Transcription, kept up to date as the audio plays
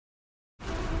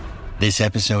This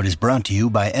episode is brought to you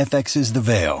by FX's The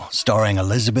Veil, starring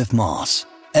Elizabeth Moss.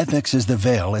 FX's The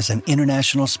Veil is an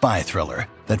international spy thriller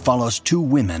that follows two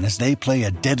women as they play a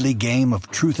deadly game of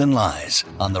truth and lies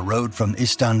on the road from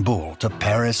Istanbul to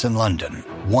Paris and London.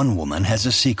 One woman has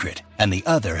a secret, and the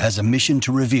other has a mission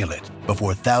to reveal it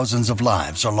before thousands of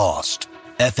lives are lost.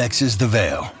 FX's The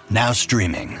Veil, now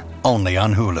streaming, only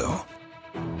on Hulu.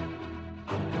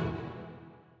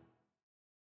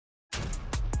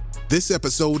 This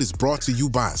episode is brought to you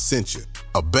by Essentia.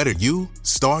 A better you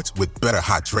starts with better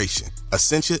hydration.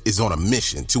 Essentia is on a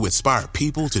mission to inspire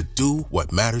people to do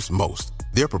what matters most.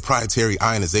 Their proprietary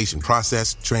ionization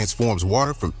process transforms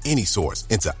water from any source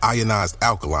into ionized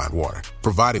alkaline water,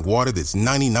 providing water that's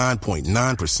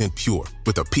 99.9% pure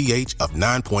with a pH of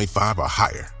 9.5 or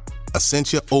higher.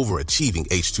 Essentia overachieving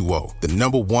H2O, the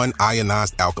 #1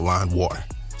 ionized alkaline water.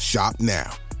 Shop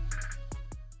now.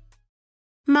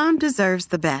 Mom deserves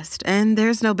the best, and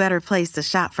there's no better place to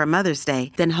shop for Mother's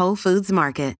Day than Whole Foods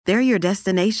Market. They're your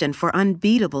destination for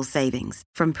unbeatable savings,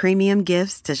 from premium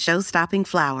gifts to show-stopping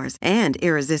flowers and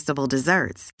irresistible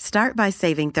desserts. Start by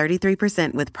saving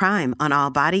 33% with Prime on all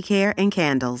body care and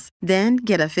candles. Then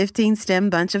get a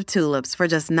 15-stem bunch of tulips for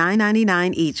just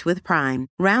 $9.99 each with Prime.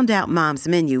 Round out Mom's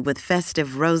menu with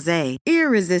festive rosé,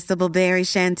 irresistible berry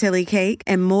chantilly cake,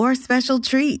 and more special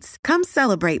treats. Come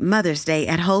celebrate Mother's Day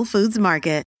at Whole Foods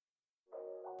Market.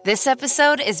 This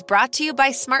episode is brought to you by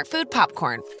Smart Food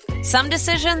Popcorn. Some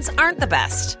decisions aren't the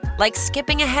best, like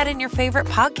skipping ahead in your favorite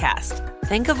podcast.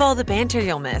 Think of all the banter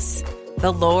you'll miss,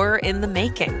 the lore in the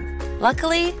making.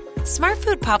 Luckily, Smart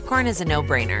Food Popcorn is a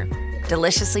no-brainer.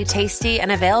 Deliciously tasty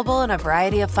and available in a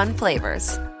variety of fun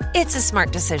flavors. It's a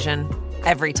smart decision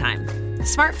every time.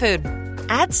 Smart Food.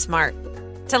 Add smart.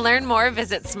 To learn more,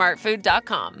 visit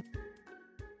smartfood.com.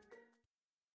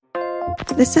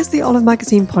 This is the Olive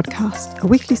Magazine podcast, a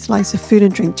weekly slice of food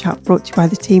and drink chat brought to you by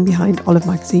the team behind Olive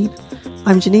Magazine.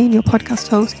 I'm Janine, your podcast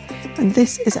host, and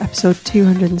this is episode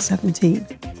 217.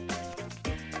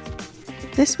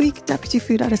 This week, Deputy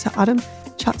Food Editor Adam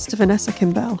chats to Vanessa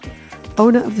Kimbell,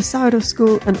 owner of the Sourdough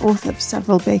School and author of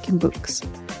several baking books.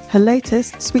 Her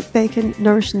latest, Sweet Bacon,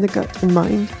 Nourishing the Gut and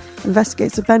Mind,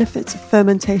 investigates the benefits of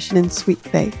fermentation in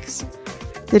sweet bakes.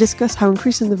 They discuss how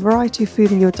increasing the variety of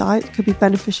food in your diet could be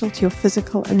beneficial to your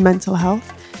physical and mental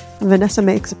health, and Vanessa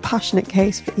makes a passionate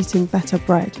case for eating better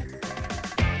bread.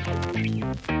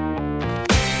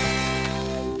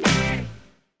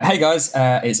 Hey guys,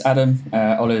 it's Adam,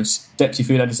 Olive's Deputy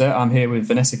Food Editor. I'm here with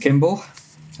Vanessa Kimbell.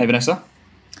 Hey Vanessa.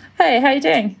 Hey, how are you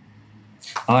doing?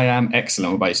 I am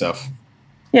excellent. What about yourself?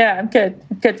 Yeah, I'm good.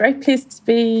 Very pleased to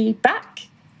be back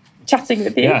chatting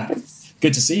with you. Yeah.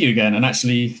 Good to see you again, and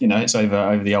actually, you know, it's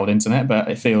over the old internet, but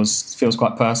it feels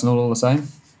quite personal all the same.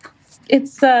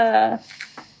 It's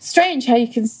strange how you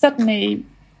can suddenly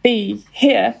be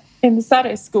here in the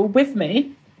Sourdough School with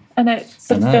me, and it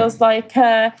sort of feels like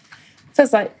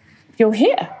you're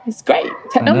here. It's great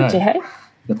technology, hey?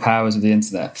 The powers of the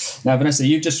internet. Now, Vanessa,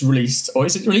 you've just released, or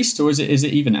is it released, or is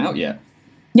it even out yet?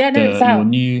 Yeah, no, it's out.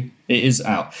 It is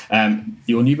out.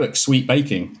 Your new book, Sweet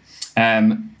Baking.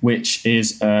 Which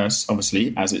is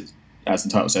obviously, as the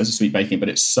title says, a sweet baking, but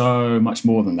it's so much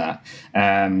more than that.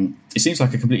 It seems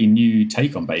like a completely new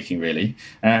take on baking, really.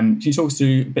 Can you talk us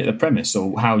through a bit of the premise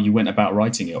or how you went about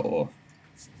writing it? Or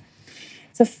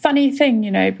it's a funny thing,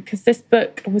 you know, because this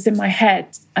book was in my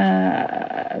head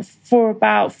for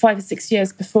about 5 or 6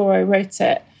 years before I wrote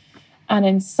it. And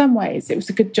in some ways, it was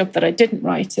a good job that I didn't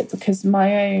write it because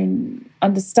my own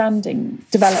understanding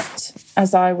developed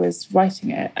as I was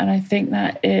writing it. And I think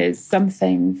that is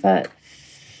something that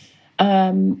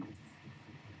I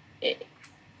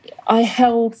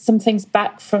held some things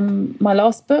back from my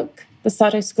last book, The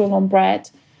Sourdough School on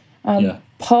Bread.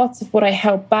 Part of what I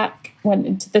held back went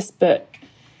into this book.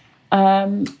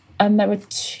 And there were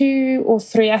 2 or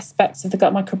 3 aspects of the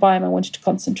gut microbiome I wanted to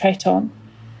concentrate on.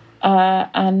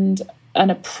 And an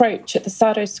approach at the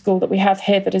Sourdough School that we have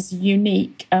here that is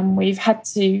unique. And we've had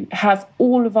to have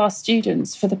all of our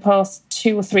students for the past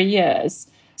 2 or 3 years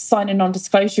sign a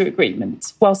non-disclosure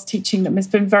agreement whilst teaching them. It's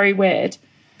been very weird.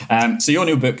 So your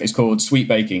new book is called Sweet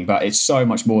Baking, but it's so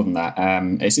much more than that.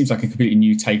 It seems like a completely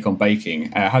new take on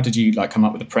baking. How did you come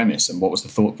up with the premise, and what was the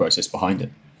thought process behind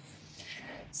it?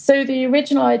 So the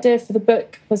original idea for the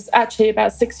book was actually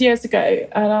about 6 years ago,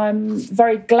 and I'm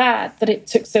very glad that it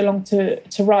took so long to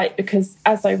write, because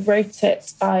as I wrote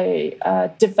it, I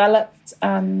developed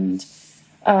and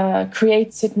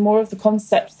created more of the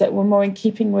concepts that were more in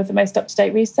keeping with the most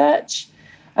up-to-date research.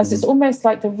 As it's almost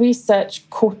like the research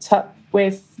caught up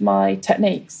with my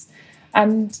techniques.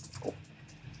 And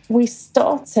we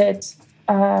started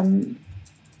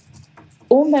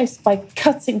almost by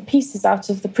cutting pieces out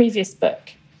of the previous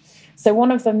book. So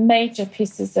one of the major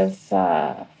pieces of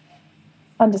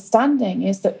understanding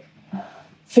is that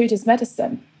food is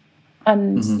medicine.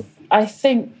 And I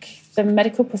think the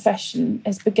medical profession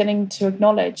is beginning to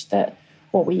acknowledge that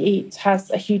what we eat has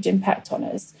a huge impact on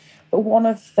us. But one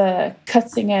of the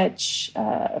cutting edge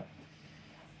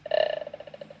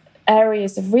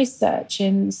areas of research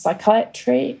in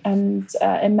psychiatry and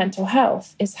in mental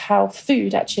health is how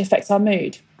food actually affects our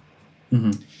mood.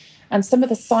 And some of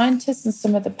the scientists and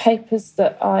some of the papers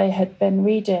that I had been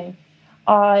reading,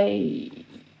 I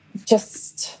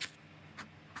just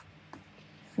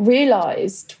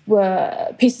realised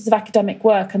were pieces of academic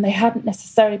work, and they hadn't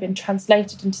necessarily been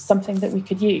translated into something that we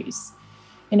could use.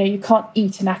 You know, you can't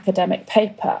eat an academic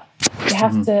paper. You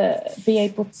have to be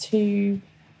able to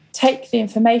take the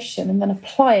information and then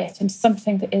apply it into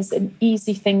something that is an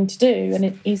easy thing to do and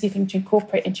an easy thing to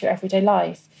incorporate into your everyday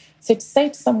life. So to say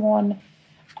to someone,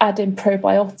 add in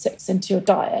probiotics into your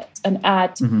diet and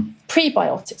add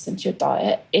prebiotics into your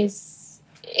diet is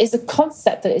a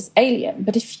concept that is alien.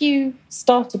 But if you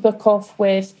start a book off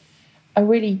with a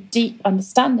really deep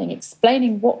understanding,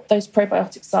 explaining what those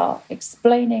probiotics are,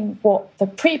 explaining what the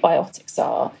prebiotics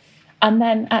are, and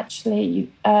then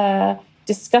actually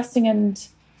discussing and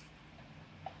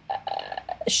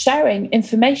sharing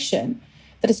information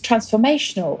that is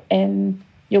transformational in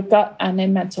your gut and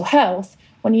in mental health,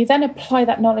 when you then apply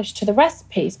that knowledge to the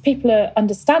recipes, people are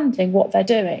understanding what they're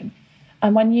doing.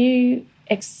 And when you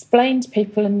explain to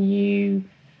people and you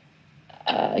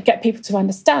get people to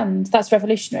understand, that's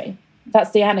revolutionary.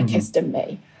 That's the anarchist in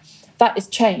me. That is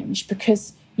change,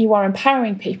 because you are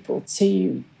empowering people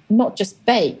to not just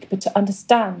bake, but to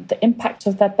understand the impact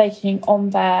of their baking on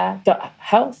their gut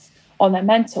health, on their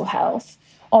mental health,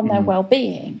 on their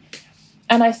well-being.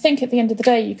 And I think at the end of the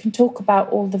day, you can talk about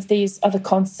all of these other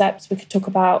concepts. We could talk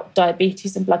about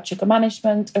diabetes and blood sugar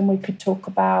management, and we could talk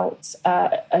about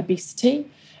obesity.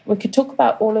 We could talk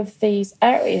about all of these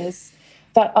areas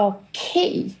that are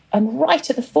key and right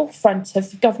at the forefront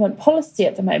of government policy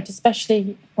at the moment,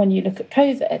 especially when you look at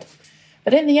COVID.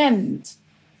 But in the end,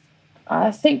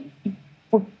 I think you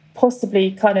would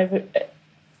possibly kind of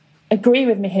agree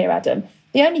with me here, Adam.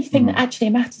 The only thing that actually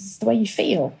matters is the way you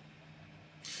feel.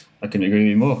 I couldn't agree with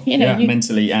you more. You know,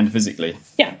 mentally and physically.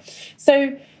 Yeah.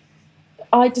 So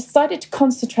I decided to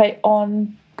concentrate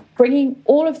on bringing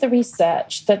all of the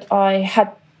research that I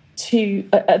had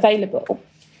available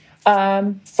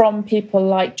from people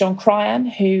like John Cryan,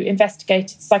 who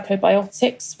investigated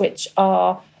psychobiotics, which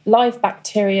are live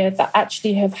bacteria that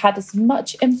actually have had as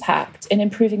much impact in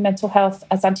improving mental health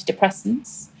as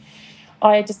antidepressants.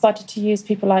 I decided to use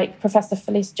people like Professor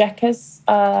Felice Jecker's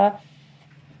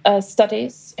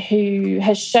studies, who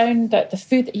has shown that the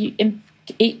food that you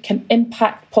eat can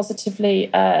impact positively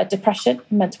depression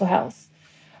and mental health.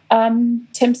 Professor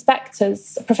Tim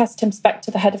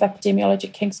Spector, the head of epidemiology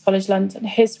at King's College London,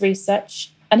 his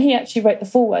research, and he actually wrote the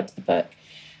foreword to the book,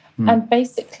 and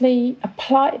basically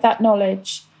apply that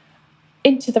knowledge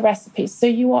into the recipes. So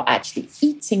you are actually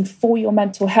eating for your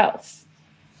mental health.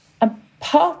 And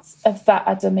part of that,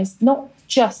 Adam, is not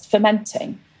just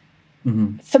fermenting.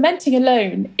 Fermenting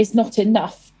alone is not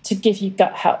enough to give you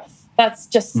gut health. That's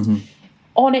just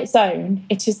on its own,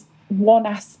 it is one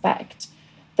aspect.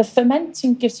 The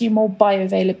fermenting gives you more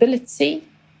bioavailability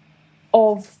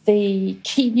of the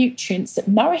key nutrients that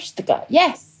nourish the gut.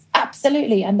 Yes,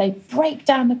 absolutely. And they break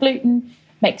down the gluten,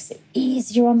 makes it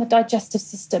easier on the digestive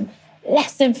system,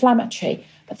 less inflammatory.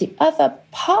 But the other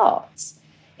part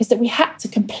is that we had to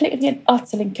completely and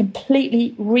utterly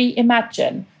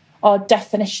reimagine our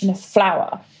definition of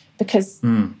flour, because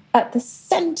at the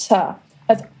centre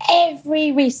of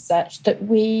every research that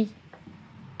we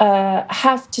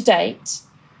have to date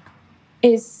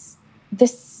is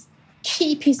this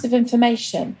key piece of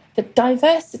information that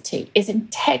diversity is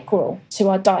integral to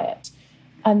our diet.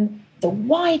 And the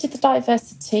wider the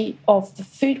diversity of the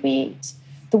food we eat,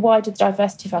 the wider the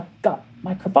diversity of our gut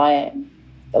microbiome,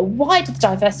 the wider the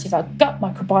diversity of our gut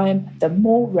microbiome, the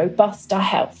more robust our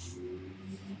health.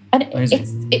 And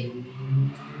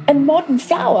and modern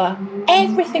flour,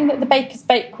 everything that the bakers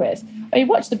bake with. I mean,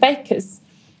 watch the bakers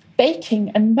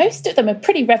baking, and most of them are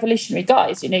pretty revolutionary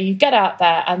guys. You know, you get out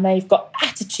there and they've got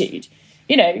attitude.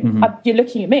 You know, you're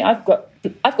looking at me. I've got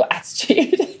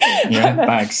attitude. Yeah,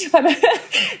 bags.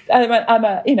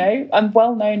 I'm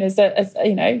well known as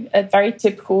a very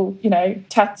typical,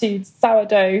 tattooed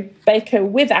sourdough baker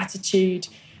with attitude.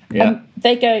 Yeah.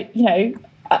 They go,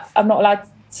 I'm not allowed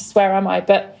to swear, am I?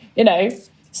 But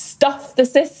stuff the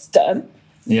system.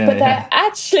 Yeah, but they're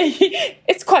actually,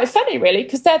 it's quite funny, really,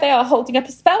 because there they are holding up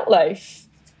a spelt loaf.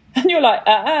 And you're like,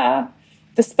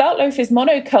 the spelt loaf is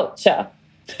monoculture.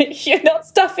 You're not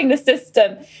stuffing the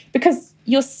system because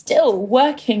you're still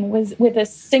working with a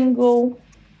single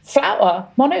flour,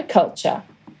 monoculture.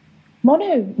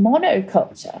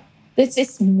 Monoculture.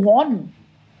 It's one.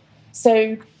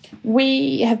 So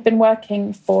we have been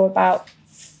working for about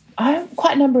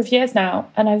quite a number of years now,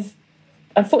 and I've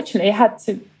unfortunately had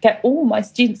to get all my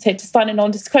students here to sign a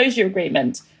non-disclosure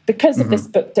agreement because of this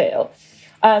book deal.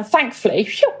 Thankfully,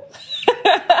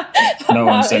 no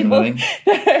one said anything.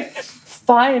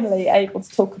 Finally able to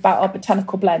talk about our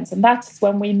botanical blends, and that is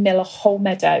when we mill a whole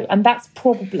meadow. And that's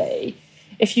probably,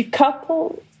 if you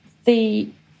couple the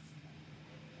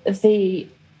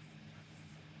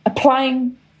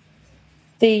applying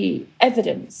the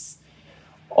evidence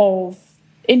of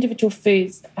individual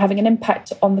foods having an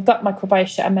impact on the gut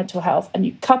microbiota and mental health, and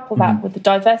you couple that with the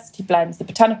diversity blends, the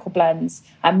botanical blends,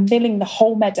 and milling the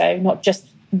whole meadow, not just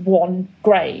one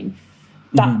grain,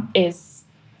 that is,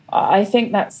 I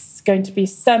think that's going to be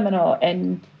seminal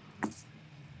in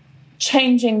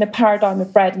changing the paradigm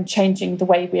of bread and changing the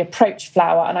way we approach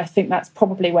flour. And I think that's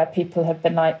probably where people have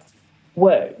been like,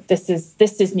 whoa, this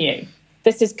is new.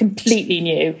 This is completely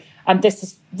new. And this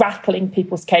is rattling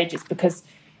people's cages because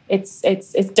it's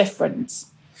different.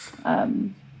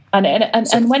 And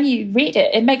when you read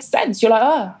it, it makes sense. You're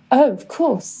like, oh, of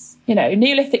course. You know,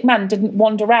 Neolithic man didn't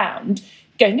wander around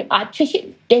going, I just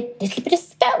a little bit of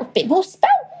spelt, a bit more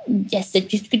spelt. Yes,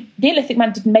 Neolithic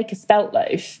man didn't make a spelt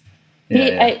loaf. He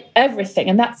ate everything.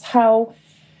 And that's how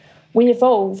we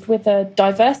evolved with a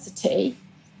diversity.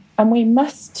 And we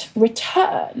must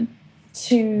return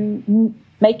to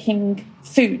making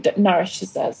food that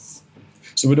nourishes us.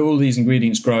 So would all these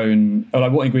ingredients grown, or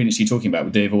like what ingredients are you talking about?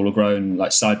 Would they have all grown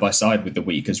like side by side with the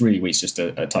wheat? Because really wheat's just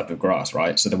a type of grass,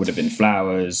 right? So there would have been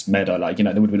flowers, meadow, there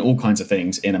would have been all kinds of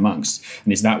things in amongst.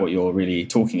 And is that what you're really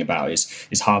talking about,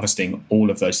 is harvesting all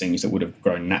of those things that would have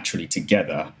grown naturally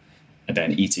together and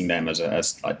then eating them as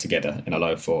like together in a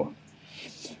loaf? Or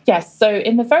yes, so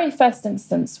in the very first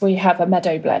instance, we have a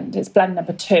meadow blend. It's blend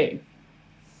number 2.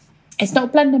 It's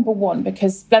not blend number 1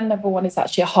 because blend number 1 is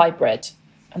actually a hybrid.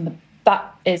 And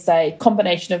that is a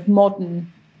combination of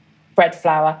modern bread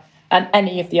flour and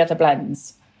any of the other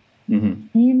blends. You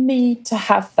need to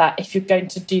have that if you're going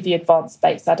to do the advanced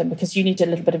bakes, Adam, because you need a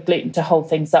little bit of gluten to hold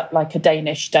things up like a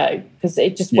Danish dough, because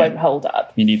it just won't hold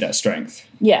up. You need that strength.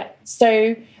 Yeah.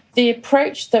 So the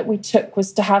approach that we took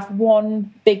was to have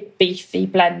one big beefy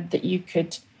blend that you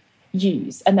could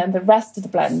use, and then the rest of the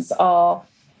blends are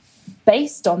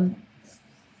based on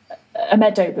a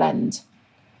meadow blend.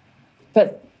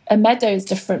 But a meadow is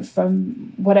different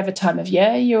from whatever time of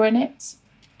year you're in it.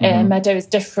 A meadow is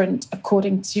different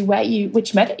according to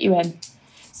which meadow you're in.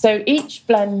 So each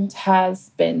blend has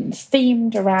been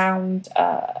themed around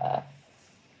a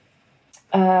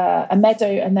meadow,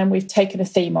 and then we've taken a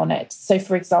theme on it. So,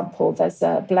 for example, there's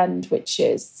a blend which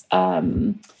is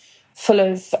full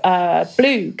of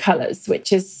blue colours,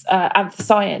 which is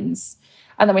anthocyanins.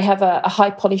 And then we have a high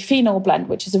polyphenol blend,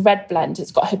 which is a red blend.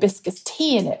 It's got hibiscus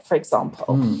tea in it, for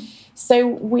example. So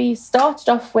we started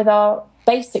off with our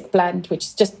basic blend, which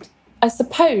is just, I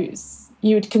suppose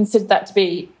you would consider that to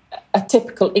be a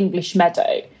typical English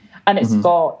meadow. And it's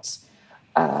got,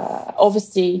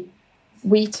 obviously,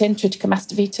 wheaten, triticum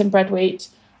vitae, bread wheat.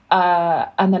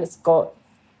 And then it's got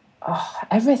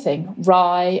everything,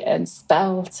 rye and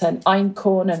spelt and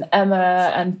einkorn and emmer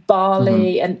and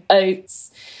barley and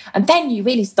oats. And then you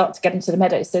really start to get into the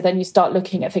meadows. So then you start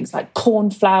looking at things like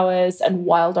cornflowers and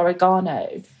wild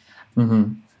oregano.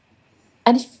 And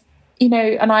if, and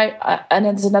and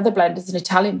then there's another blend, there's an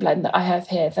Italian blend that I have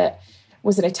here that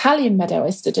was an Italian meadow I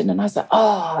stood in, and I was like,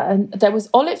 and there was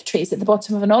olive trees at the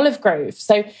bottom of an olive grove.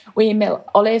 So we mill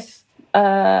olive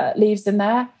leaves in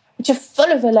there, which are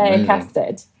full of oleic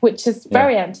acid, which is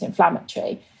very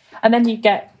anti-inflammatory. And then you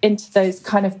get into those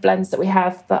kind of blends that we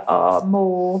have that are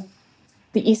more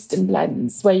the Eastern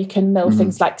blends, where you can mill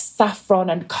things like saffron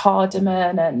and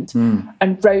cardamom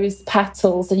and rose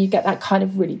petals, and you get that kind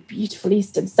of really beautiful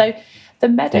Eastern. So the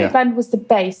meadow blend was the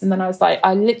base, and then I was like,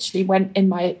 I literally went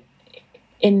I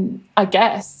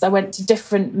went to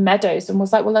different meadows and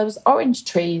was like, well, there was orange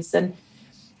trees, and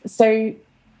so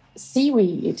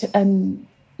seaweed and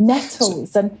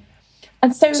nettles, and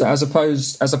so as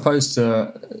opposed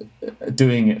to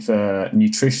doing it for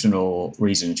nutritional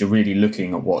reasons, you're really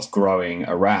looking at what's growing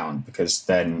around, because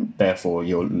then therefore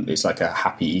it's like a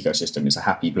happy ecosystem. It's a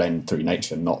happy blend through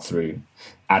nature, not through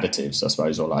additives, I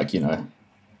suppose, or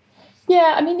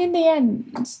Yeah, I mean, in the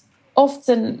end,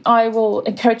 often I will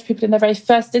encourage people in their very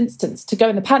first instance to go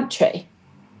in the pantry,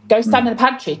 go stand in the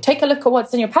pantry. Take a look at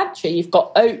what's in your pantry. You've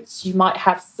got oats. You might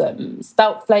have some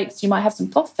spelt flakes. You might have some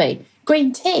toffee.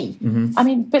 Green tea. I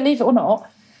mean, believe it or not,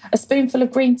 a spoonful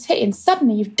of green tea, and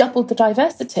suddenly you've doubled the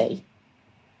diversity.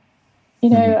 You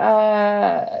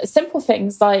know, simple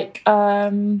things like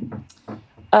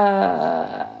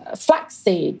flax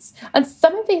seeds. And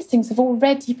some of these things have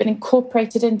already been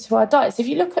incorporated into our diets. If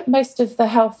you look at most of the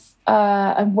health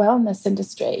and wellness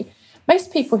industry,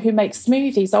 most people who make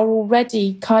smoothies are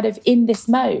already kind of in this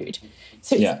mode.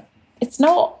 So it's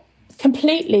not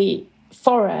completely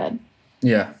foreign.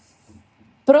 Yeah.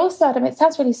 But also, Adam, it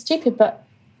sounds really stupid, but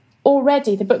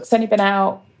already the book's only been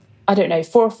out, I don't know,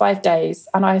 4 or 5 days,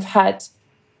 and I've had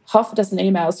half a dozen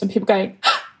emails from people going,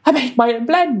 I made my own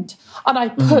blend. And I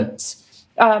put,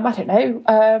 I don't know,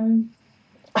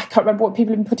 I can't remember what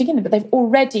people have been putting in it, but they've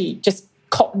already just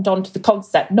cottoned onto the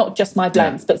concept, not just my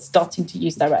blends, but starting to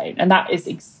use their own. And that is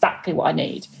exactly what I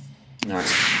need.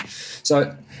 Nice.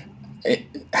 So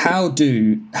how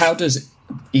does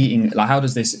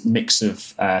this mix of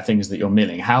things that you're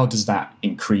milling, how does that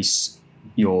increase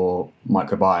your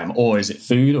microbiome? Or is it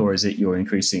food, or is it you're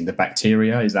increasing the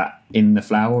bacteria? Is that in the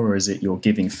flour, or is it you're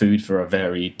giving food for a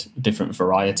very different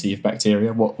variety of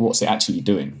bacteria? What's it actually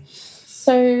doing?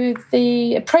 So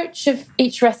the approach of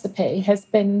each recipe has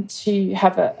been to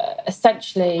have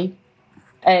essentially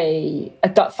a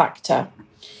gut factor.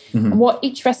 And what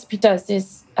each recipe does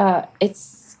is I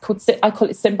call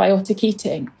it symbiotic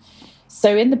eating.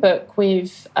 So in the book,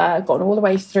 we've gone all the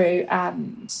way through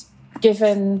and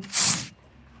given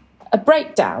a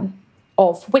breakdown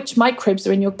of which microbes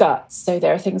are in your gut. So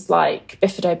there are things like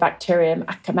Bifidobacterium,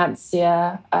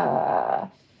 Akkermansia,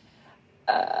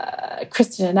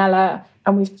 Christianella,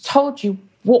 and we've told you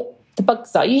what the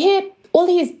bugs are. You hear all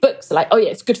these books are like, oh yeah,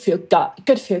 it's good for your gut,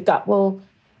 good for your gut. Well,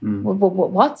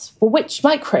 what? Well, which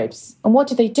microbes? And what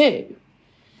do they do?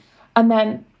 And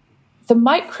then the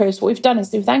microbes, what we've done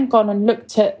is we've then gone and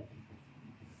looked at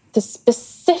the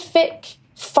specific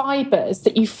fibres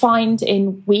that you find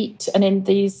in wheat and in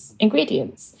these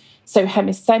ingredients. So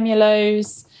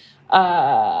hemicellulose,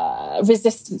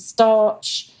 resistant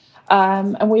starch,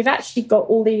 and we've actually got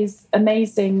all these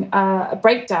amazing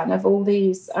breakdown of all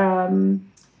these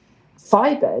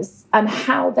fibres and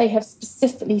how they have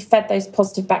specifically fed those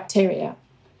positive bacteria.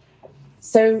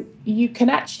 So you can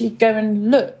actually go and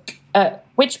look at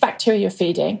which bacteria you're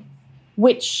feeding,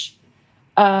 which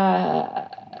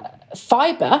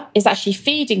fibre is actually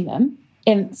feeding them,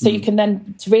 so you can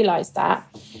then realise that.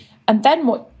 And then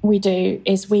what we do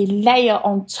is we layer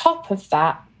on top of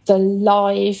that the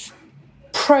live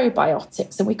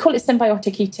probiotics, and we call it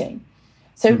symbiotic eating.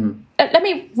 So let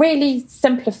me really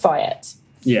simplify it.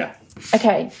 Yeah.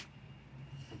 Okay.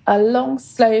 A long,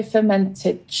 slow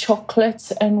fermented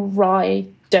chocolate and rye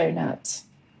donut.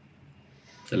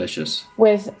 Delicious.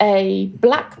 With a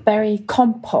blackberry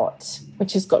compote,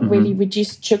 which has got really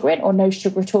reduced sugar in, or no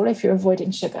sugar at all if you're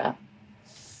avoiding sugar.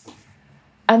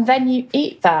 And then you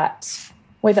eat that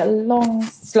with a long,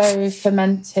 slow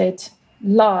fermented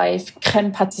live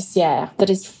crème pâtissière that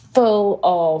is full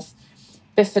of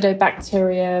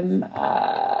bifidobacterium,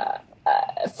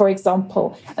 for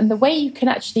example. And the way you can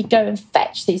actually go and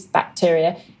fetch these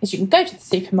bacteria is you can go to the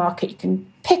supermarket, you can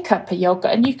pick up a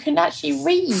yogurt, and you can actually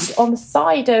read on the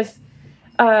side of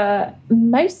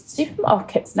most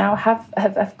supermarkets now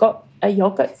have got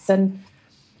yogurts and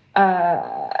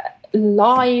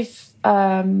live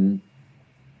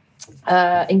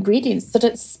ingredients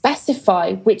that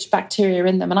specify which bacteria are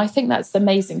in them. And I think that's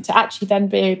amazing to actually then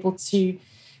be able to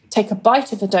take a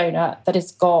bite of a donut that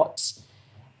has got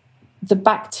the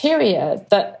bacteria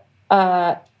that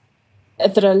are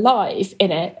live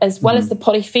in it, as well as the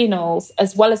polyphenols,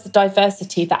 as well as the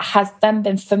diversity that has then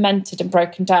been fermented and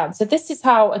broken down. So this is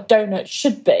how a donut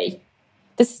should be.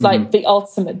 This is like the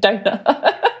ultimate donut.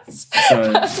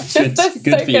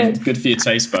 Good for your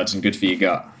taste buds and good for your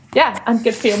gut. Yeah, and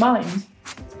good for your mind.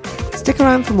 Stick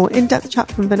around for more in-depth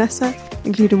chat from Vanessa,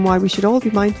 including why we should all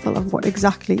be mindful of what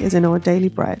exactly is in our daily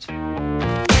bread.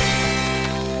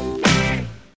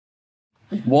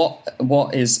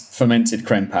 What is fermented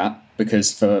crème pâte?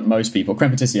 Because for most people,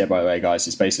 crème pâtissière, by the way, guys,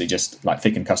 is basically just like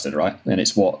thickened custard, right? And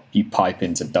it's what you pipe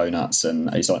into donuts, and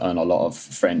it's on a lot of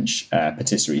French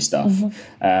patisserie stuff.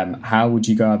 How would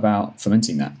you go about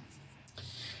fermenting that?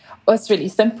 Well, it's really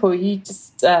simple. You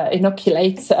just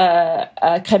inoculate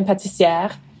crème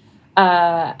pâtissière.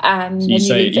 And you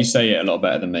say it a lot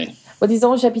better than me. Well,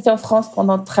 disons, j'habite en France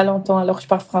pendant très longtemps, alors je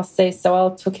parle français, so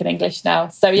I'll talk in English now.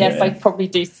 So yes, I probably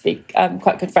do speak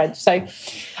quite good French. So,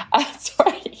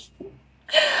 sorry.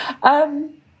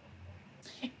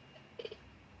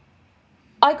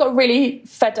 I got really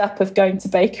fed up of going to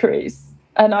bakeries,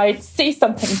 and I'd see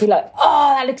something and be like,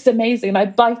 oh, that looks amazing. And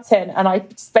I'd bite in and I'd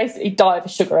just basically die of a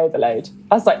sugar overload.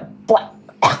 I was like, blah,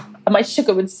 and my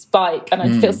sugar would spike and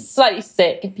I'd feel slightly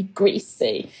sick. It'd be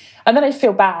greasy. And then I'd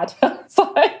feel bad. It's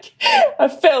like, I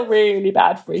feel really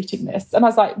bad for eating this. And I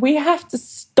was like, we have to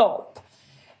stop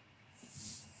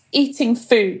eating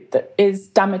food that is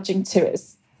damaging to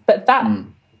us. But that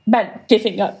meant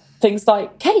giving up things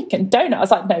like cake and donut. I was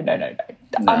like, no.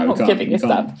 I'm not giving this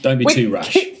up. Don't be too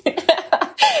rash.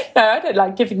 No, I don't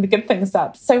like giving the good things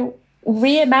up. So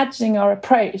reimagining our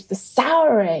approach, the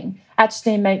souring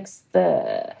actually makes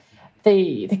the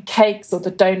cakes or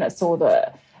the donuts or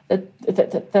the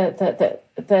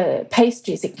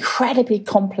pastries incredibly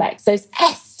complex. Those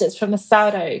esters from the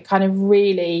sourdough kind of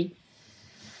really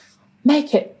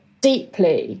make it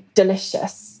deeply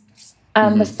delicious.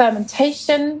 And the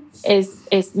fermentation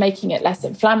is making it less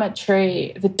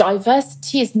inflammatory. The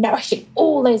diversity is nourishing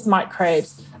all those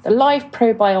microbes. The live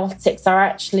probiotics are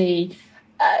actually,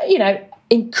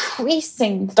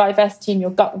 increasing the diversity in your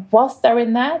gut whilst they're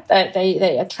in there.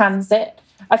 They are transit.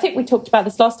 I think we talked about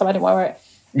this last time. I don't know where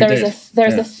there is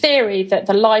a theory that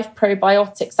the live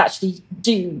probiotics actually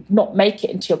do not make it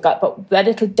into your gut, but their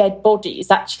little dead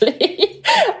bodies actually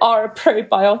are a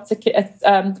prebiotic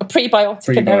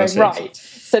in their own right.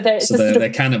 So they're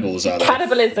cannibals, are they?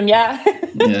 Cannibalism, yeah.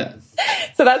 Yeah.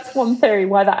 So that's one theory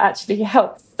why that actually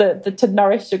helps to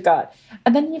nourish your gut.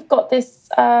 And then you've got this,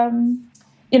 every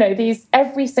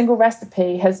single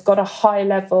recipe has got a high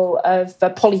level of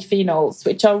polyphenols,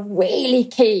 which are really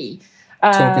key.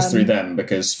 Talk us through them,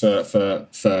 because for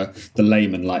the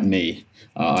layman like me,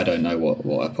 I don't know what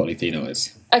a polyphenol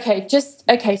is. Okay,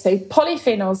 so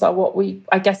polyphenols are what we,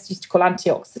 I guess, used to call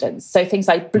antioxidants. So things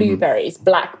like blueberries,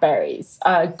 blackberries,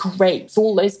 grapes,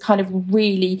 all those kind of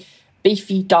really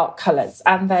beefy dark colours.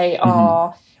 And they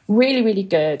are really, really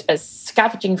good at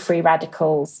scavenging free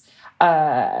radicals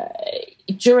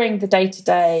during the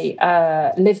day-to-day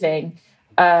living.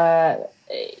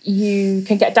 You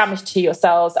can get damage to your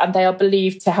cells, and they are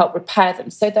believed to help repair them.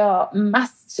 So they are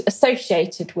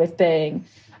associated with being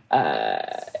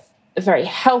very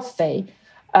healthy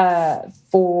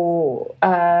for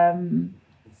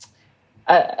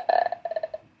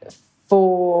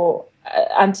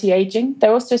anti-aging.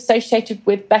 They're also associated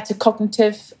with better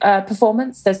cognitive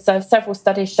performance. There's several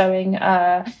studies showing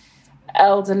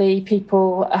elderly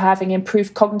people are having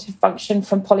improved cognitive function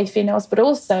from polyphenols, but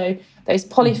also those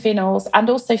polyphenols and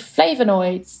also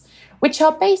flavonoids, which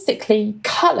are basically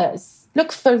colours.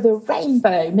 Look for the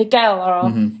rainbow. Miguel, our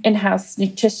in-house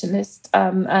nutritionist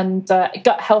and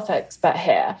gut health expert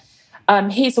here,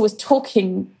 he's always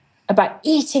talking about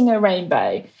eating a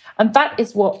rainbow. And that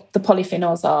is what the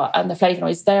polyphenols are and the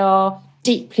flavonoids. They are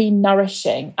deeply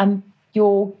nourishing. And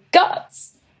your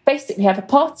guts basically have a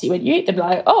party when you eat them,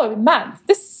 like, oh, man,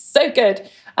 this is so good.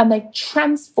 And they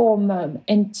transform them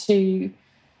into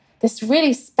this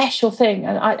really special thing.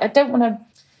 And I don't want to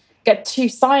get too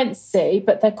sciencey,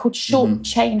 but they're called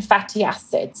short-chain fatty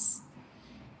acids.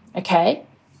 Okay?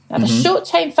 Now, the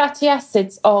short-chain fatty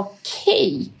acids are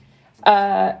key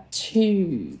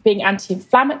to being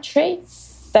anti-inflammatory.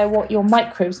 They're what your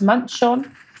microbes munch on.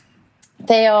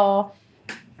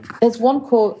 There's one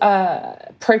called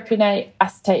propionate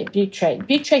acetate butyrate.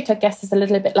 Butyrate, I guess, is a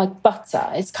little bit like butter.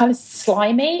 It's kind of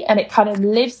slimy, and it kind of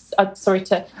lives... sorry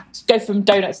to go from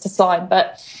donuts to slime,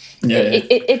 but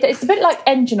it's a bit like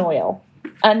engine oil.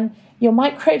 And your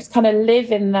microbes kind of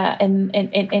live in that in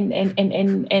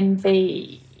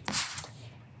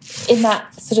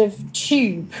that sort of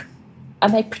tube,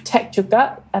 and they protect your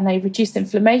gut and they reduce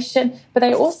inflammation, but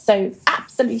they're also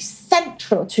absolutely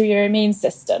central to your immune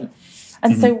system.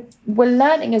 And so we're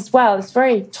learning as well, it's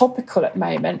very topical at the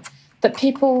moment, that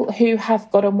people who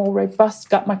have got a more robust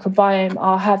gut microbiome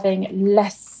are having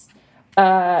less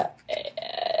the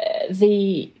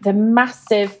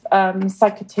massive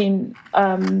cytokine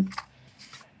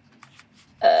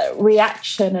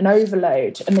reaction and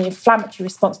overload, and the inflammatory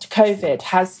response to COVID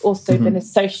has also been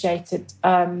associated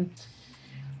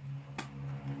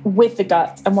with the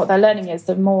gut. And what they're learning is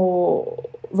the more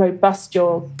robust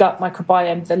your gut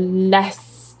microbiome, the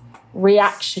less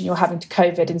reaction you're having to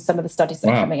COVID in some of the studies that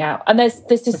are coming out. And this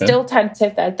is still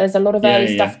tentative. There's a lot of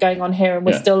early stuff going on here, and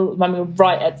we're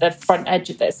right at the front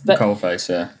edge of this. But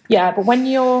coalface, but when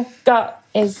your gut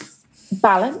is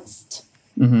balanced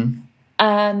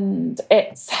and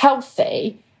it's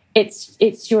healthy,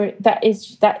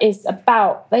 that is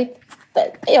about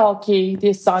they argue,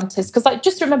 the scientists, because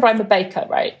just remember, I'm a baker,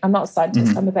 right? I'm not a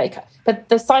scientist, I'm a baker. But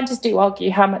the scientists do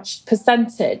argue how much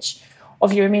percentage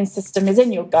of your immune system is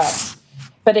in your gut.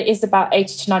 but it is about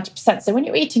 80 to 90%. So when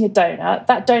you're eating a donut,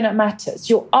 that donut matters.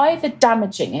 You're either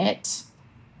damaging it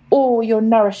or you're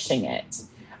nourishing it.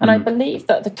 And I believe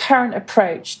that the current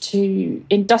approach to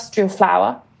industrial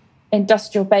flour,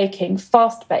 industrial baking,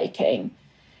 fast baking,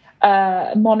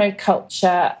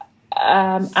 monoculture,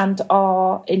 and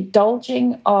are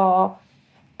indulging our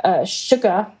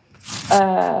sugar,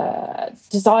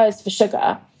 desires for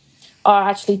sugar, are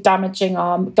actually damaging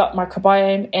our gut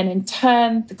microbiome, and in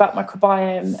turn, the gut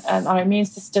microbiome and our immune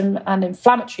system and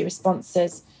inflammatory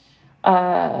responses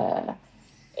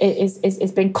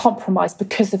is being compromised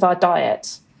because of our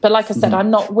diet. But like I said,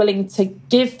 I'm not willing to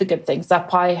give the good things up.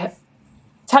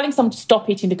 Telling someone to stop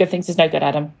eating the good things is no good,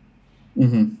 Adam.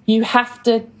 You have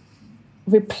to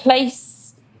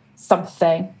replace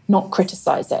something, not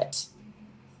criticize it.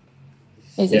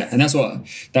 And that's what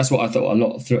I thought a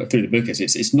lot through the book is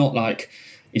it's not like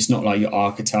your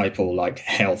archetypal like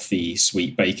healthy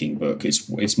sweet baking book.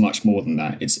 It's much more than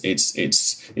that.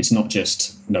 It's not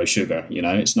just no sugar, you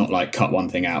know. It's not like cut one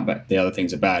thing out but the other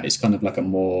things are bad. It's kind of like a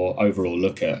more overall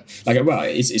look at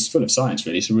it's full of science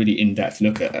really. It's a really in-depth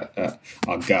look at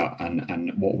our gut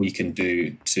and what we can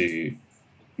do to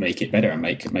make it better and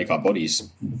make our bodies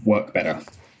work better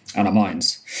and our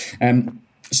minds.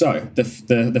 So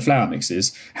the flour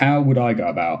mixes, how would I go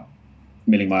about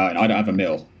milling my own? I don't have a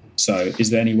mill. So is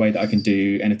there any way that I can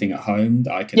do anything at home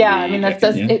that I can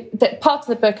part of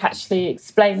the book actually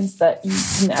explains that you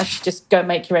can actually just go and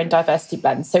make your own diversity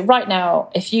blend. So right now,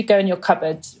 if you go in your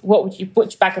cupboard,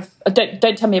 which bag of,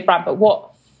 don't tell me a brand, but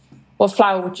what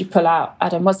flour would you pull out,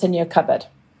 Adam? What's in your cupboard?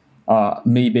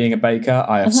 Me being a baker,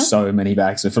 I have so many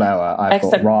bags of flour. I've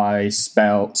got rye,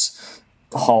 spelt,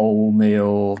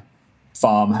 wholemeal,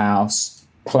 farmhouse,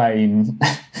 plain,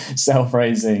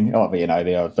 self-raising.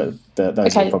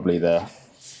 Those are probably the...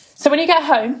 So when you get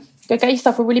home, go get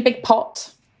yourself a really big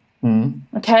pot,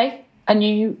 okay? And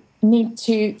you need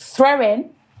to throw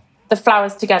in the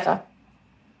flours together.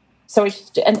 So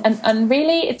and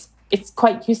really it's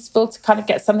quite useful to kind of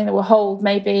get something that will hold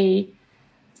maybe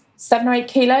 7 or 8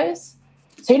 kilos.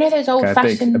 So you know those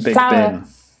old-fashioned flour... bin.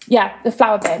 Yeah, the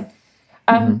flour bin.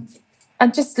 And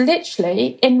just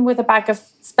literally in with a bag of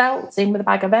spelt, in with a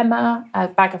bag of emmer, a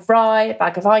bag of rye, a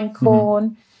bag of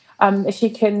einkorn. If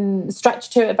you can stretch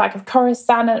to it, a bag of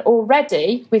Khorasan, and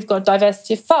already we've got a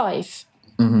diversity of 5.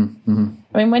 I mean,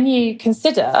 when you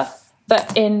consider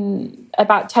that in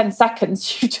about 10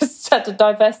 seconds you just had a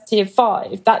diversity of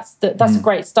 5, that's a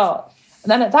great start.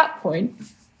 And then at that point,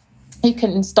 you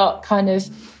can start kind of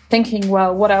thinking,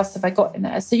 well, what else have I got in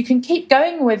there? So you can keep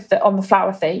going on the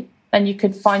flour theme. And you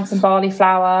could find some barley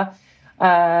flour.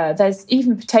 There's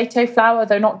even potato flour,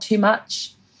 though not too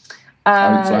much.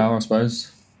 Oat flour, I suppose.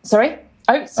 Sorry?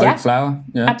 Oats, yeah. Oat flour,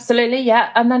 yeah. Absolutely,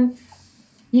 yeah. And then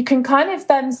you can kind of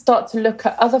then start to look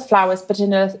at other flours, but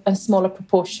in a smaller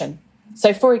proportion.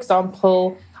 So, for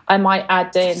example, I might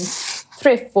add in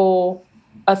 2 or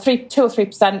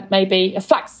 3% maybe of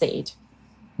flaxseed.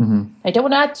 I don't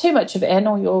want to add too much of it in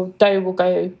or your dough will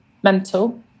go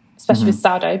mental. Especially with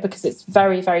sourdough, because it's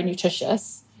very, very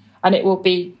nutritious and it will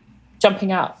be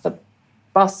jumping out the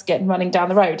basket and running down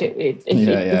the road. It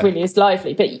really is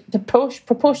lively, but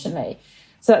proportionally.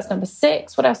 So that's number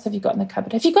 6. What else have you got in the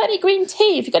cupboard? Have you got any green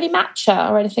tea? Have you got any matcha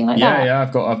or anything like that? Yeah,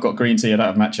 I've got green tea. I don't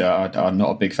have matcha. I'm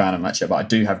not a big fan of matcha, but I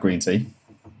do have green tea.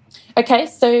 Okay,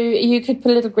 so you could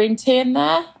put a little green tea in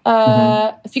there.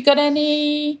 Have you got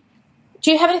any...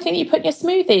 Do you have anything that you put in your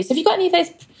smoothies? Have you got any of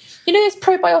those... You know those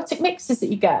probiotic mixes that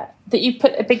you get, that you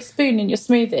put a big spoon in your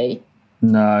smoothie?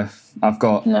 No, I've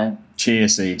got chia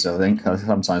seeds, I think. I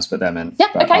sometimes put them in. Yeah,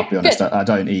 but okay, I'll be honest, good. I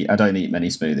don't eat many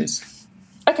smoothies.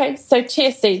 Okay, so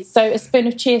chia seeds. So a spoon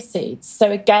of chia seeds. So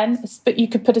again, you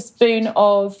could put a spoon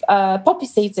of poppy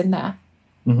seeds in there.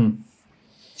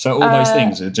 So all those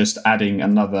things are just adding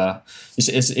another...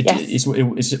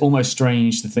 It's almost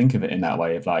strange to think of it in that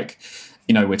way of like...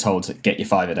 You know, we're told to get your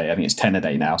 5 a day. I think it's 10 a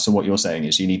day now. So what you're saying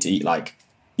is you need to eat 40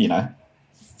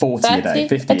 a day,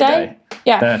 50 a day.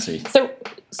 Yeah. 30.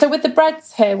 So with the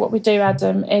breads here, what we do,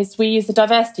 Adam, is we use a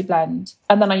diversity blend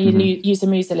and then I use a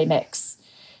muesli mix.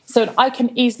 So I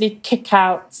can easily kick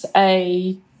out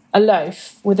a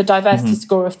loaf with a diversity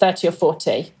score of 30 or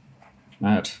 40.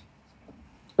 Mad.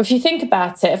 If you think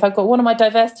about it, if I've got one of my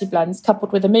diversity blends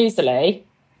coupled with a muesli,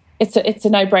 it's a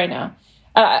no-brainer.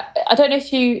 I don't know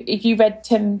if you read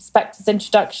Tim Spector's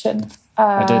introduction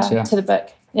I did, yeah. to the book.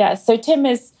 Yeah, so Tim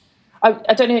is...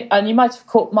 I don't know, and you might have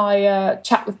caught my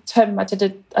chat with Tim. I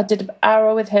did an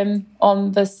hour with him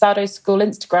on the Sourdough School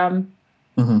Instagram,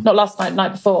 not last night, the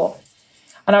night before.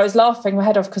 And I was laughing my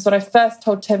head off because when I first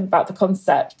told Tim about the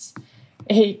concept,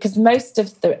 because most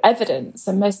of the evidence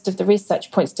and most of the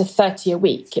research points to 30 a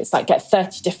week. It's like get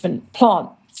 30 different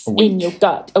plants in your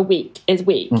gut a week.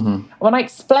 Mm-hmm. When I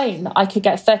explained that I could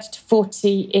get 30 to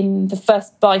 40 in the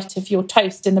first bite of your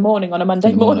toast in the morning on a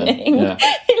Monday morning, he looked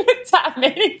at me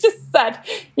and he just said,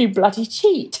 "You bloody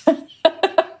cheat."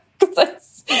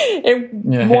 Because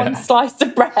it's one slice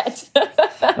of bread.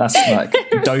 That's like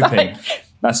doping.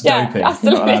 That's doping. Absolutely.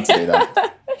 You're not allowed to do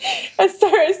that. And so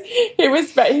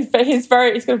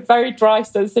he's got a very dry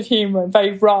sense of humour and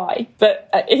very wry, but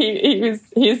he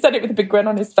said it with a big grin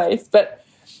on his face.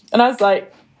 And I was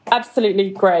like, absolutely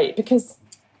great, because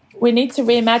we need to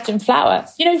reimagine flour.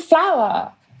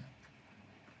 Flour.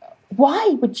 Why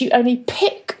would you only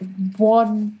pick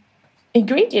one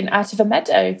ingredient out of a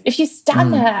meadow? If you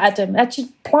stand there, Adam, actually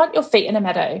plant your feet in a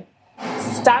meadow,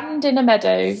 stand in a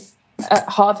meadow at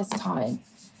harvest time.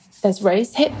 There's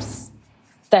rose hips.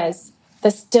 There's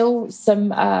still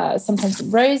sometimes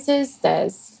some roses.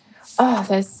 There's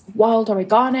wild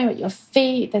oregano at your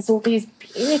feet. There's all these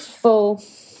beautiful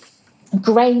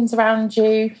grains around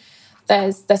you.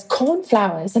 There's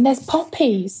cornflowers and there's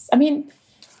poppies. I mean,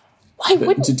 why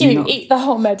wouldn't you eat the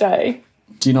whole meadow?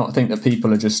 Do you not think that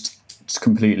people are just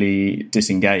completely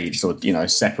disengaged or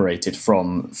separated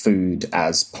from food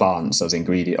as plants, as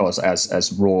ingredients, or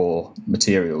as raw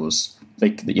materials?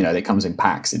 It comes in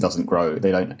packs. It doesn't grow.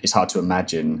 It's hard to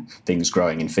imagine things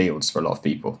growing in fields for a lot of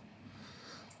people.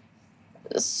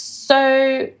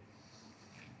 So,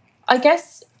 I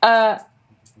guess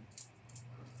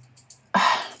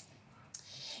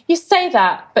you say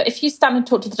that, but if you stand and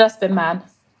talk to the dustbin man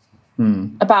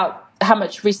about how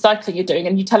much recycling you're doing,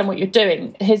 and you tell him what you're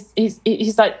doing,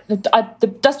 he's like,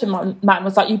 the dustbin man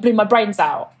was like, "You blew my brains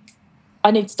out. I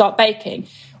need to start baking."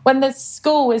 When the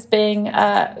school was being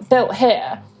built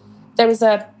here, there was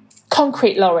a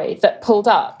concrete lorry that pulled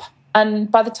up.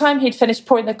 And by the time he'd finished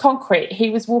pouring the concrete,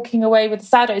 he was walking away with a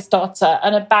sourdough starter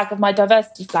and a bag of my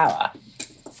diversity flour.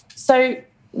 So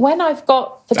when I've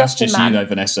got the that's dustbin just man... you though,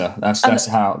 Vanessa. That's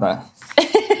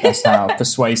how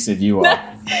persuasive you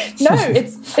are. No,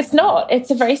 it's not. It's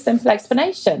a very simple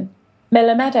explanation. Mill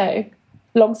a meadow,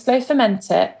 long slow ferment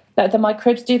it, let the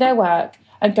microbes do their work,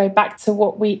 and go back to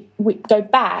what we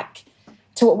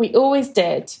always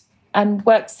did, and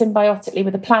work symbiotically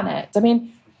with the planet. I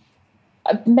mean,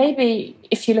 maybe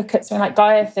if you look at something like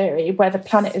Gaia theory, where the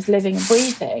planet is living and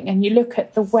breathing, and you look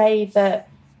at the way that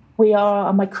we are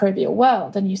a microbial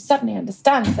world, and you suddenly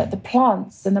understand that the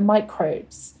plants and the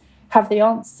microbes have the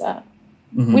answer.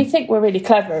 Mm-hmm. We think we're really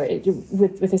clever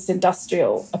with this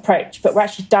industrial approach, but we're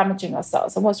actually damaging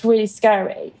ourselves. And what's really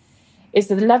scary is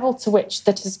that the level to which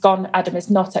that has gone, Adam, is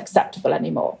not acceptable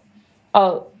anymore.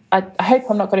 I hope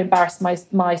I'm not going to embarrass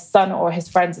my son or his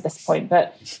friends at this point,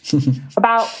 but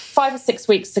about 5 or 6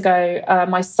 weeks ago,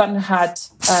 my son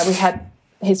we had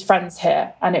his friends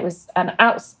here, and it was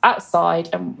outside,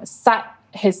 and sat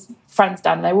his friends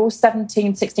down. They were all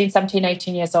 16, 17,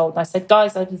 18 years old. And I said,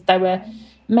 guys,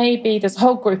 there's a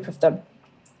whole group of them.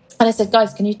 And I said,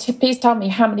 guys, can you please tell me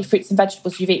how many fruits and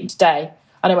vegetables you've eaten today?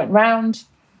 And I went round,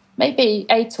 maybe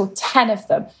 8 or 10 of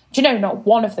them. Do you know, not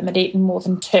one of them had eaten more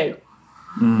than 2.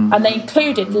 And they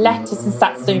included lettuce and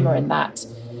satsuma in that.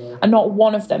 And not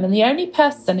one of them. And the only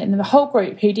person in the whole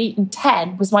group who'd eaten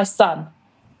 10 was my son.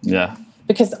 Yeah.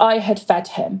 Because I had fed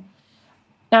him.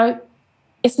 Now,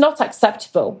 it's not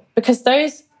acceptable, because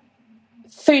those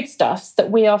foodstuffs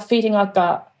that we are feeding our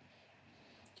gut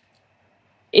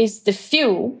is the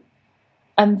fuel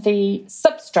and the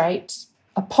substrate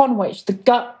upon which the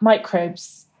gut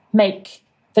microbes make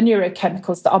the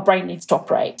neurochemicals that our brain needs to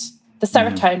operate. The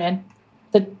serotonin,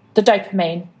 the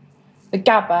dopamine, the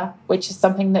GABA, which is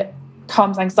something that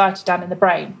calms anxiety down in the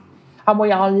brain. And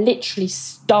we are literally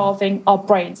starving our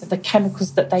brains of the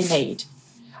chemicals that they need.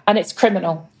 And it's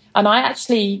criminal. And I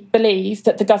actually believe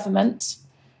that the government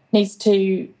needs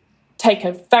to take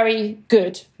a very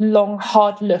good, long,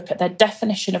 hard look at their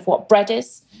definition of what bread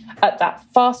is, at that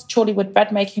fast Chorleywood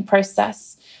bread making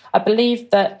process. I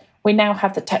believe that we now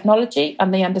have the technology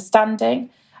and the understanding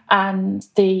and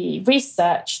the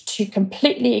research to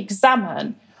completely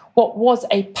examine what was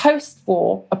a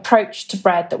post-war approach to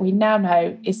bread that we now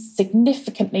know is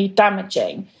significantly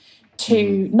damaging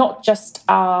to not just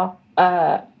our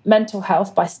mental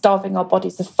health by starving our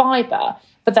bodies of fibre,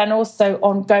 but then also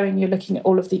ongoing, you're looking at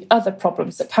all of the other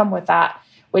problems that come with that,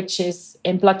 which is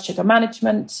in blood sugar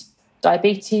management,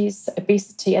 diabetes,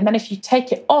 obesity. And then if you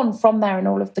take it on from there, and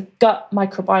all of the gut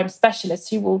microbiome specialists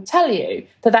who will tell you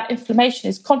that that inflammation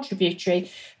is contributory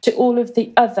to all of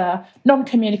the other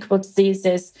non-communicable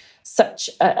diseases, such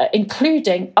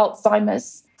including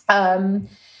Alzheimer's,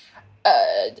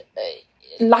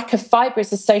 lack of fibre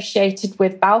is associated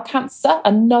with bowel cancer,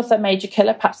 another major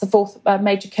killer, perhaps the fourth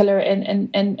major killer in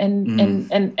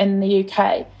the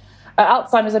UK.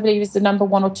 Alzheimer's, I believe, is the number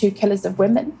 1 or 2 killers of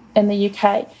women in the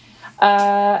UK.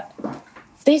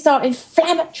 These are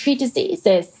inflammatory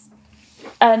diseases,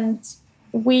 and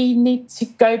we need to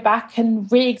go back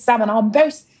and re-examine our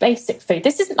most basic food.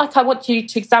 This isn't like I want you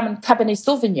to examine Cabernet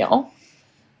Sauvignon.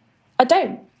 I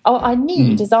don't. All I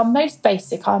need is our most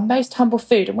basic, our most humble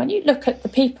food. And when you look at the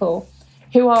people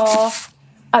who are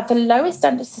at the lowest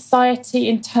end of society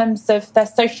in terms of their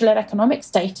social and economic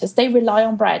status, they rely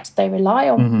on bread. They rely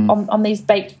on these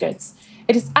baked goods.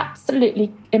 It is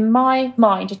absolutely, in my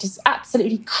mind, it is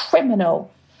absolutely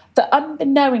criminal that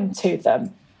unbeknown to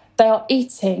them, they are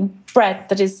eating bread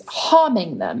that is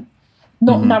harming them,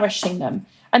 not nourishing them.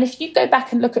 And if you go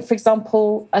back and look at, for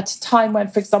example, at a time when,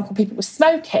 for example, people were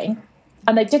smoking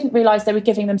and they didn't realise they were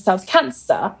giving themselves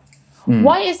cancer,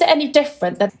 why is it any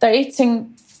different that they're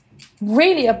eating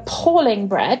really appalling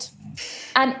bread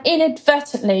and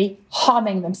inadvertently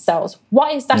harming themselves?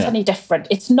 Why is that any different?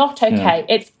 It's not okay.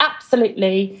 It's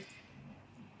absolutely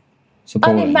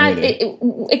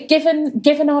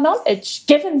given our knowledge,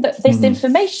 given that this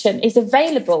information is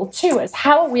available to us.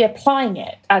 How are we applying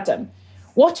it, Adam?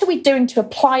 What are we doing to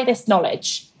apply this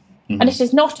knowledge? And it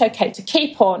is not okay to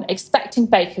keep on expecting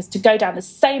bakers to go down the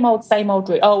same old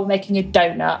route. Oh, we're making a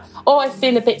donut. Oh, I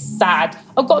feel a bit sad.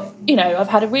 I've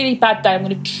had a really bad day. I'm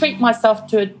going to treat myself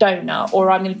to a donut, or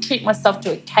I'm going to treat myself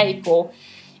to a cake, or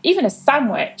even a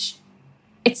sandwich.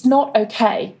 It's not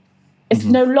okay. It's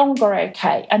no longer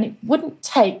okay. And it wouldn't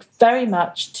take very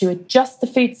much to adjust the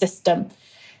food system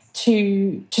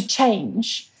to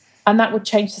change. And that would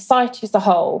change society as a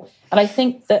whole. And I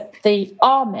think that the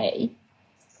army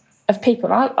of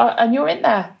people, and you're in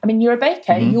there. I mean, you're a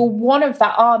baker. You're one of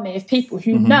that army of people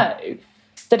who know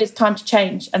that it's time to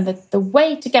change. And the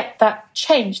way to get that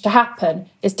change to happen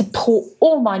is to pour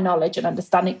all my knowledge and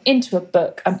understanding into a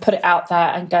book and put it out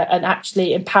there and go and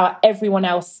actually empower everyone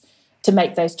else to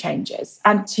make those changes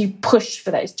and to push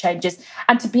for those changes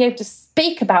and to be able to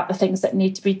speak about the things that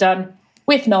need to be done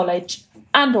with knowledge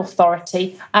and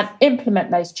authority and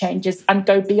implement those changes and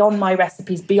go beyond my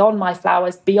recipes, beyond my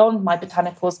flours, beyond my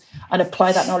botanicals, and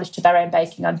apply that knowledge to their own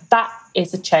baking. And that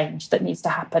is a change that needs to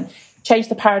happen. Change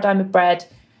the paradigm of bread,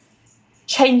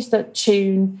 change the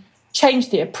tune,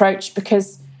 change the approach,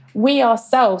 because we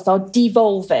ourselves are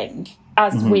devolving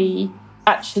as we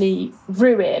actually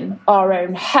ruin our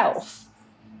own health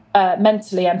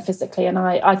mentally and physically. And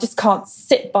I just can't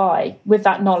sit by with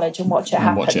that knowledge and watch it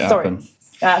happen. Sorry.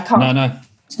 I can't. No.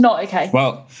 It's not okay.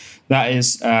 Well, that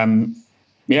is, I think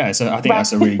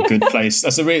that's a really good place.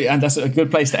 That's a good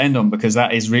place to end on, because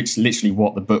that is literally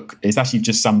what the book is actually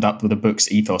just summed up with the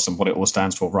book's ethos and what it all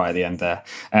stands for right at the end there.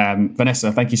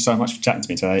 Vanessa, thank you so much for chatting to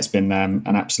me today. It's been an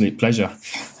absolute pleasure.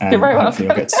 You're very welcome.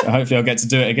 Hopefully I'll get to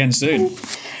do it again soon.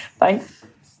 Thanks.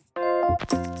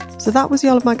 So that was the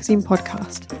Olive Magazine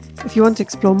podcast. If you want to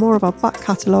explore more of our back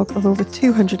catalogue of over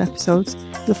 200 episodes,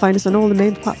 you'll find us on all the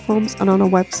main platforms and on our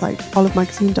website,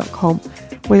 olivemagazine.com,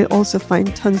 where you'll also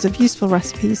find tons of useful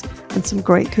recipes and some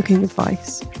great cooking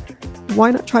advice. Why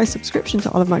not try a subscription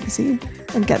to Olive Magazine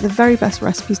and get the very best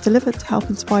recipes delivered to help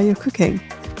inspire your cooking?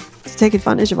 To take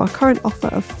advantage of our current offer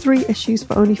of 3 issues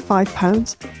for only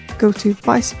 £5, go to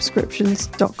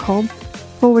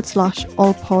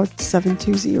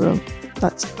buysubscriptions.com/allpod720.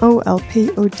 That's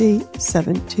OLPOD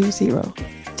 720.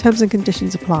 Terms and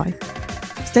conditions apply.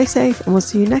 Stay safe, and we'll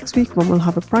see you next week when we'll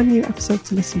have a brand new episode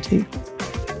to listen to.